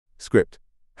Script.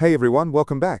 Hey everyone,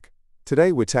 welcome back.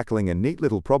 Today we're tackling a neat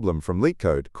little problem from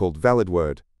Leetcode called valid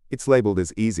word. It's labeled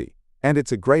as easy, and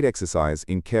it's a great exercise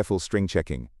in careful string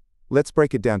checking. Let's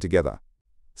break it down together.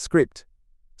 Script.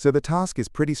 So the task is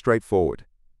pretty straightforward.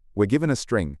 We're given a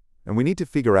string, and we need to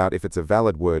figure out if it's a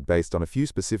valid word based on a few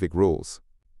specific rules.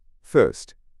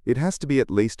 First, it has to be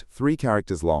at least 3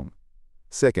 characters long.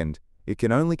 Second, it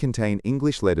can only contain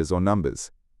English letters or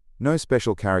numbers. No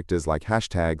special characters like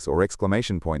hashtags or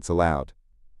exclamation points allowed.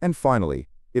 And finally,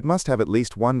 it must have at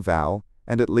least one vowel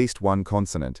and at least one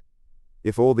consonant.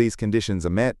 If all these conditions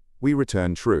are met, we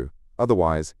return true.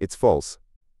 Otherwise, it's false.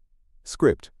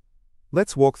 Script.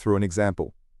 Let's walk through an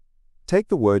example. Take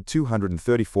the word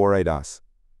 234 us.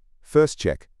 First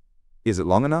check. Is it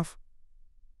long enough?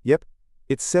 Yep,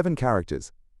 it's 7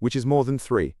 characters, which is more than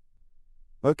 3.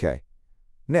 Okay.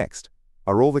 Next,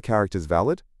 are all the characters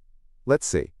valid? Let's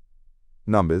see.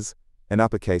 Numbers, an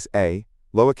uppercase A,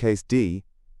 lowercase d,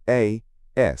 A,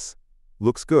 S.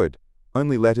 Looks good.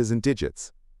 Only letters and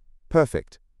digits.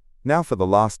 Perfect. Now for the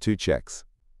last 2 checks.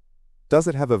 Does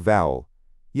it have a vowel?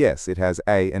 Yes, it has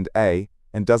A.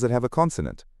 And does it have a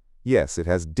consonant? Yes, it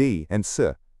has D and S.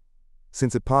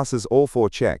 Since it passes all 4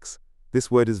 checks, this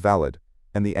word is valid,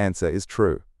 and the answer is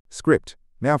true. Script.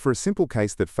 Now for a simple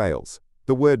case that fails.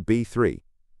 The word B3.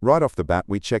 Right off the bat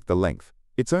we check the length.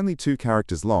 It's only 2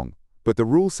 characters long, but the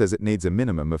rule says it needs a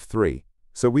minimum of 3.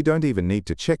 So we don't even need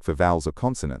to check for vowels or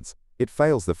consonants. It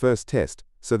fails the first test,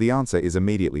 so the answer is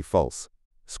immediately false.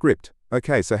 Script.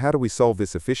 Okay, so how do we solve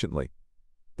this efficiently?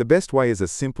 The best way is a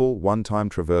simple one-time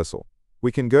traversal.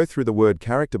 We can go through the word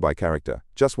character by character,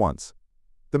 just once.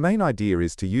 The main idea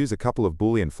is to use a couple of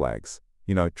boolean flags,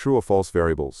 true or false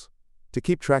variables, to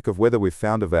keep track of whether we've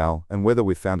found a vowel and whether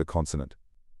we've found a consonant.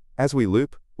 As we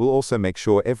loop, we'll also make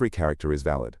sure every character is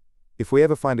valid. If we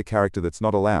ever find a character that's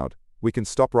not allowed, we can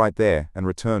stop right there and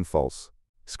return false.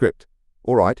 Script.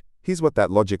 Alright, here's what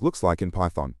that logic looks like in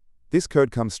Python. This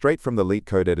code comes straight from the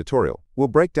Leetcode editorial. We'll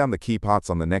break down the key parts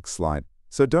on the next slide,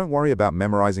 so don't worry about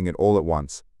memorizing it all at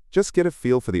once. Just get a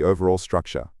feel for the overall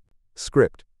structure.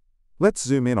 Script. Let's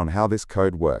zoom in on how this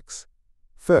code works.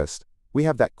 First, we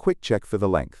have that quick check for the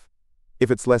length. If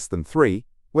it's less than 3,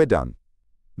 we're done.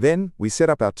 Then, we set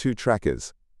up our 2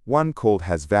 trackers, one called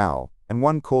has vowel and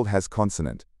one called has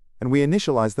consonant, and we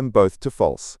initialize them both to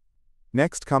false.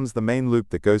 Next comes the main loop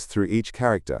that goes through each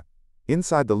character.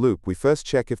 Inside the loop, we first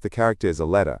check if the character is a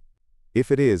letter. If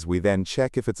it is, we then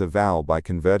check if it's a vowel by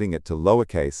converting it to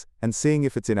lowercase and seeing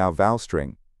if it's in our vowel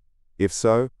string. If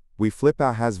so, we flip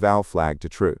our has vowel flag to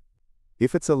true.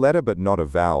 If it's a letter but not a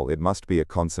vowel, it must be a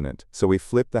consonant, so we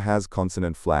flip the has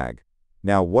consonant flag.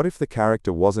 Now, what if the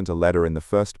character wasn't a letter in the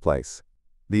first place?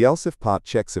 The else if part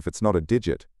checks if it's not a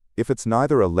digit. If it's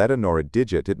neither a letter nor a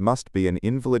digit, it must be an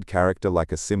invalid character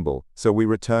like a symbol, so we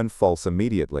return false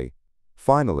immediately.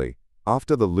 Finally,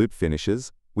 after the loop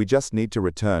finishes, we just need to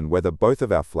return whether both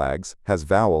of our flags, has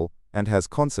vowel and has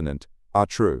consonant, are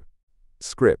true.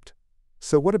 Script.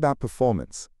 So what about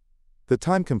performance? The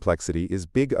time complexity is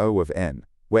big O of n,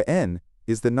 where n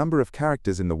is the number of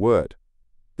characters in the word.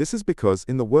 This is because,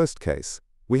 in the worst case,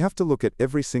 we have to look at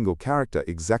every single character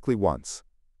exactly once.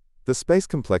 The space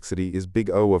complexity is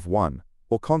big O of 1,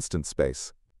 or constant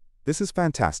space. This is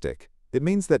fantastic. It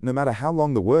means that no matter how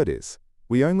long the word is,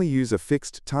 we only use a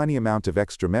fixed tiny amount of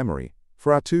extra memory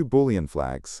for our 2 boolean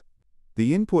flags.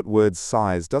 The input word's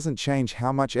size doesn't change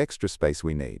how much extra space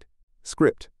we need.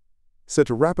 Script. So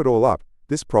to wrap it all up,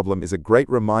 this problem is a great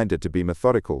reminder to be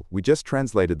methodical. We just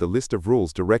translated the list of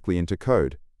rules directly into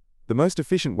code. The most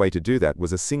efficient way to do that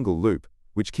was a single loop,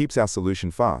 which keeps our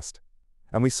solution fast.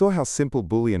 And we saw how simple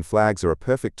boolean flags are a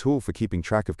perfect tool for keeping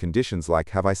track of conditions like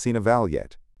have I seen a vowel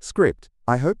yet? Script.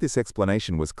 I hope this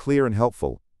explanation was clear and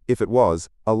helpful. If it was,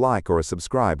 a like or a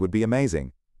subscribe would be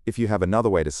amazing. If you have another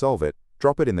way to solve it,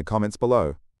 drop it in the comments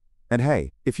below. And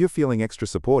hey, if you're feeling extra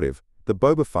supportive, the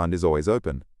Boba Fund is always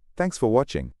open. Thanks for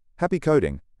watching, happy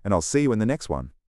coding, and I'll see you in the next one.